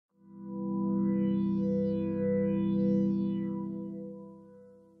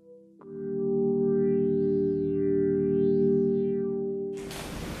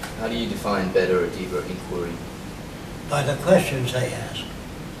define better or deeper inquiry? By the questions they ask.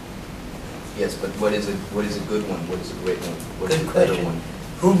 Yes, but what is a good one? What is a great one? What is Good a better question. one?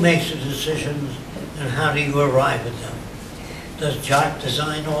 Who makes the decisions and how do you arrive at them? Does Jacque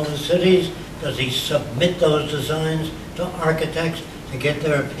design all the cities? Does he submit those designs to architects to get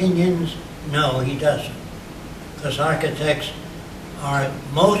their opinions? No, he doesn't. Because architects are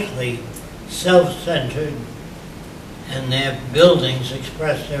mostly self-centered and their buildings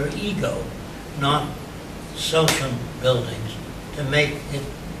express their ego, not social buildings, to make it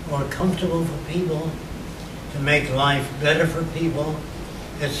more comfortable for people, to make life better for people.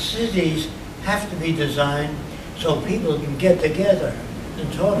 The cities have to be designed so people can get together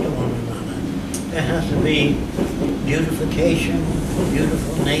and talk to one another. There has to be beautification,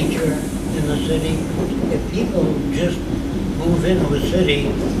 beautiful nature in the city. If people just move into a city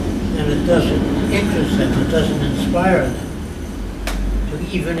and it doesn't interest them, it doesn't inspire them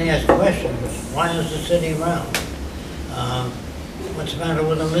to even ask questions, why is the city round? What's the matter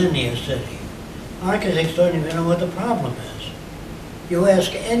with a linear city? Architects don't even know what the problem is. You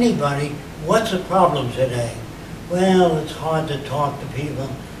ask anybody, what's the problem today? Well, it's hard to talk to people.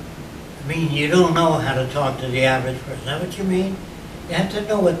 I mean, you don't know how to talk to the average person. Is that what you mean? You have to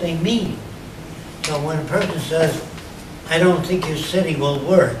know what they mean. So when a person says, I don't think your city will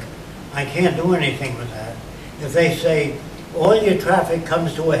work, I can't do anything with that. If they say, all your traffic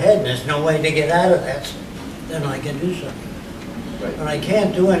comes to a head and there's no way to get out of that, then I can do something. Right. But I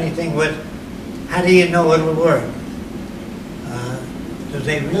can't do anything with, how do you know it'll work? Do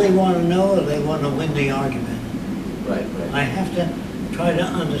they really want to know, or do they want to win the argument? Right. I have to try to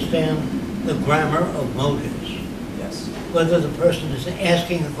understand the grammar of motives. Yes. Whether the person is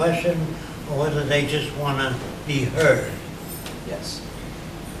asking a question or whether they just want to be heard. Yes.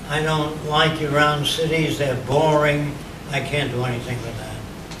 I don't like your round cities, they're boring, I can't do anything with that.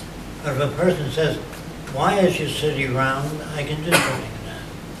 But if a person says, why is your city round, I can do something with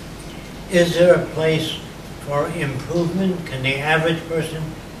that. Is there a place for improvement? Can the average person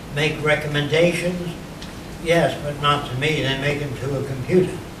make recommendations? Yes, but not to me, they make them to a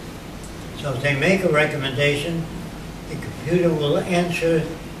computer. So if they make a recommendation, the computer will answer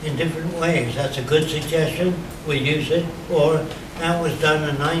in different ways. That's a good suggestion, we use it. Or that was done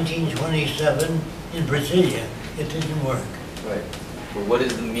in 1927 in Brasilia. It didn't work. Right. Well, what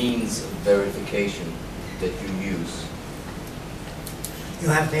is the means of verification that you use? You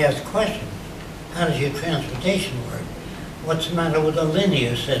have to ask questions. How does your transportation work? What's the matter with a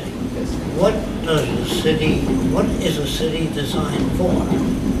linear city? Yes. What is a city designed for?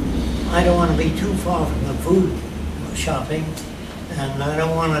 I don't want to be too far from the food shopping, and I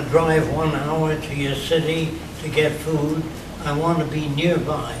don't want to drive 1 hour to your city to get food. I want to be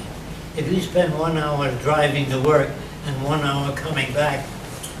nearby. If you spend 1 hour driving to work and 1 hour coming back,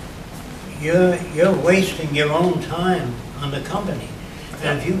 you're wasting your own time on the company.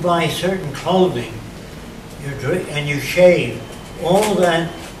 And if you buy certain clothing and you shave, all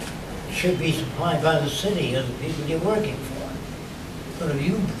that should be supplied by the city or the people you're working for. But if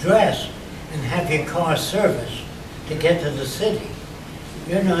you dress and have your car serviced to get to the city,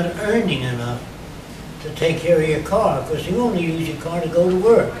 you're not earning enough to take care of your car, because you only use your car to go to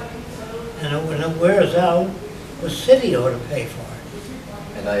work. And when it wears out, the city ought to pay for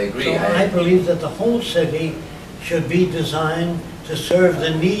it. And I agree. So I believe that the whole city should be designed to serve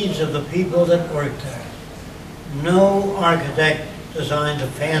the needs of the people that work there. No architect designs a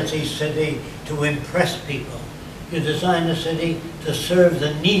fancy city to impress people. You design a city to serve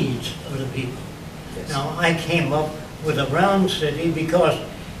the needs of the people. Yes. Now, I came up with a round city because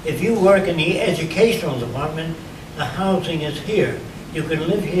if you work in the educational department, the housing is here. You can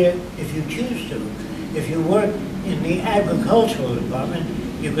live here if you choose to. If you work in the agricultural department,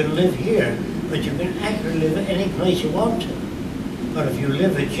 you can live here, but you can actually live any place you want to. But if you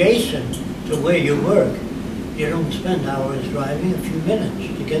live adjacent to where you work, you don't spend hours driving, a few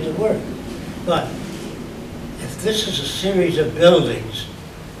minutes to get to work. But if this is a series of buildings,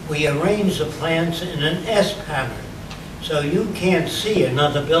 we arrange the plants in an S pattern, so you can't see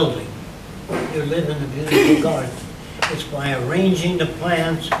another building. You live in a beautiful garden. It's by arranging the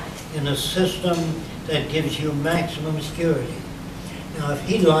plants in a system that gives you maximum security. Now, if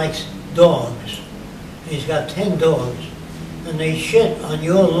he likes dogs, he's got 10 dogs, and they shit on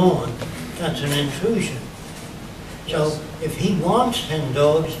your lawn, that's an intrusion. So if he wants 10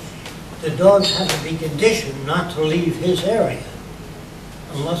 dogs, the dogs have to be conditioned not to leave his area,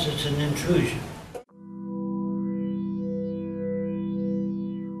 unless it's an intrusion.